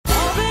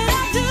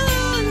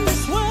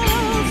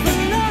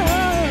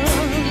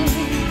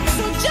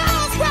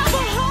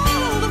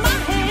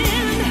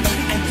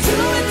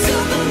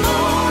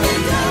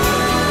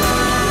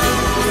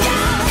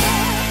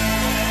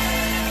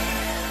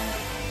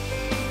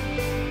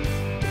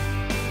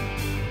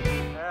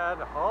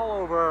all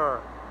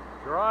over.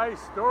 Dry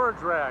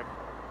storage rack.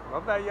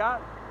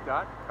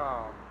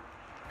 LoveThatYacht.com.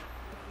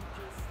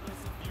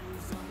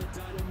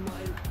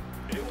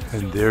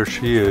 And there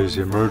she is,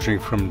 emerging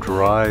from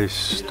dry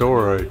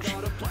storage.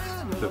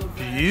 The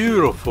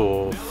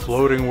beautiful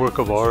floating work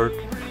of art,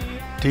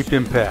 Deep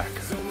Impact,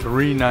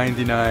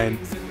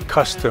 $399,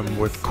 custom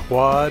with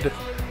quad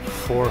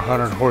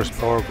 400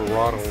 horsepower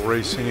Verado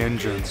racing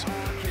engines.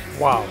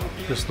 Wow,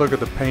 just look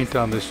at the paint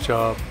on this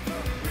job,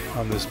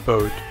 on this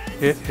boat.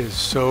 It is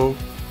so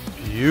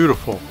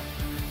beautiful.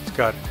 It's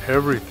got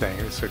everything.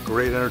 It's a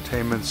great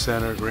entertainment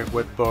center, great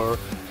wet bar,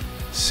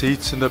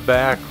 seats in the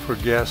back for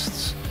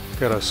guests.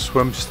 Got a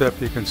swim step,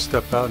 you can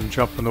step out and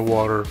jump in the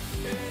water.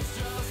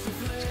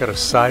 It's got a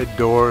side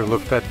door,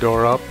 lift that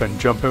door up and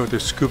jump in with your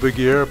scuba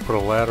gear, put a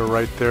ladder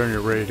right there and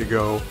you're ready to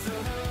go.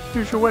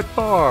 Here's your wet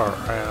bar,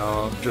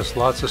 just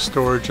lots of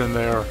storage in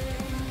there.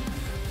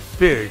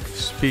 Big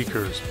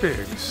speakers, big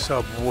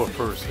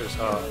subwoofers. There's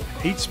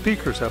 8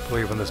 speakers I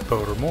believe on this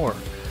boat or more.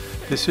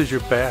 This is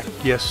your back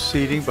guest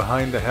seating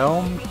behind the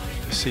helm.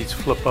 The seats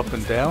flip up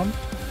and down.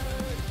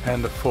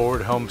 And the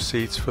forward helm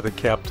seats for the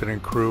captain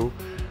and crew.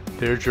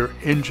 There's your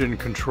engine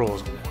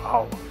controls.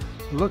 Wow,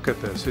 look at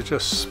this. It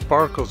just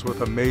sparkles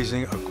with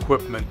amazing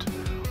equipment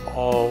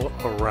all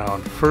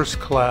around. First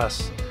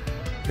class.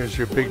 There's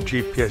your big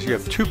GPS. You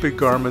have 2 big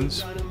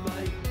Garmins.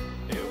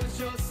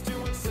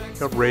 You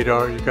got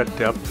radar, you got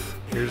depth.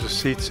 Here's the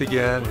seats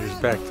again. Here's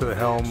back to the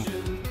helm.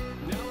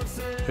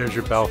 There's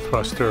your bow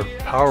thruster.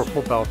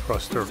 Powerful bow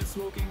thruster.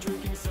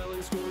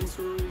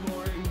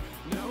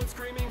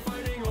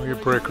 All your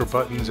breaker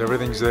buttons,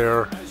 everything's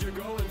there.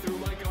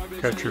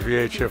 Got your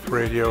VHF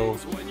radio,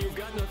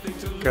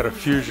 got a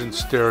Fusion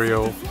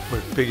stereo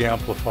with big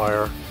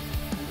amplifier.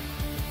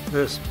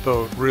 This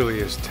boat really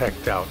is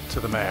teched out to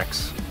the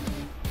max.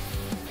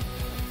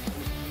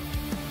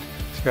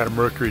 It's got a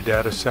Mercury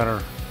data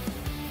center.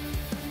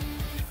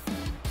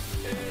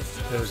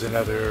 There's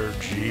another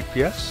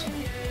GPS.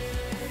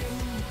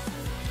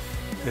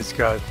 It's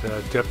got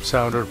a depth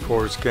sounder,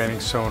 forward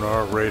scanning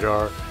sonar,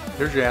 radar.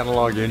 There's your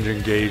analog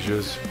engine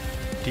gauges.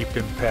 Deep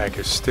Impact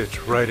is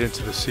stitched right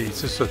into the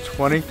seats. This is a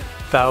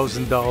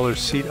 $20,000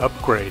 seat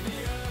upgrade.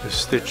 The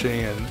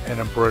stitching and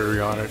embroidery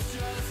on it.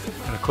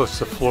 And of course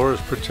the floor is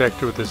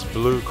protected with this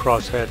blue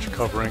crosshatch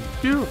covering.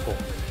 Beautiful.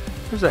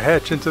 There's a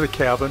hatch into the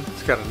cabin.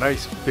 It's got a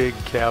nice big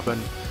cabin.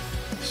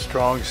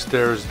 Strong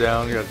stairs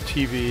down. You got a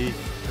TV,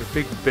 got a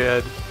big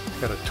bed,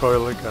 got a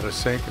toilet, got a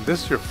sink. And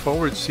this is your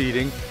forward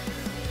seating.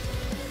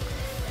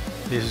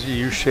 This is a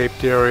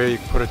U-shaped area. You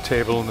can put a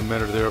table in the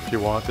middle there if you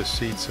want. The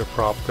seats are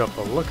propped up.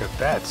 But look at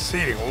that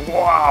seating.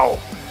 Wow!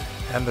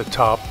 And the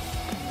top.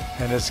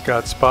 And it's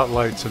got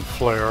spotlights and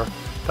flare.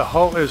 The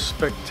hull is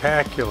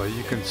spectacular.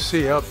 You can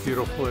see how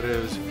beautiful it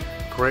is.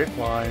 Great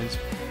lines.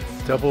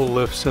 Double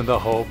lifts in the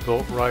hull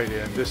built right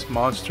in. This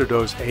monster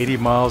does 80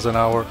 miles an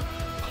hour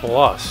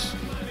plus.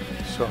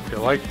 So if you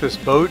like this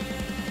boat,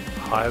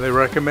 highly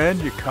recommend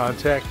you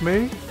contact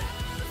me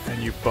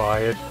and you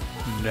buy it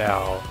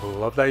now.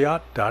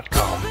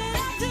 LoveThatYacht.com.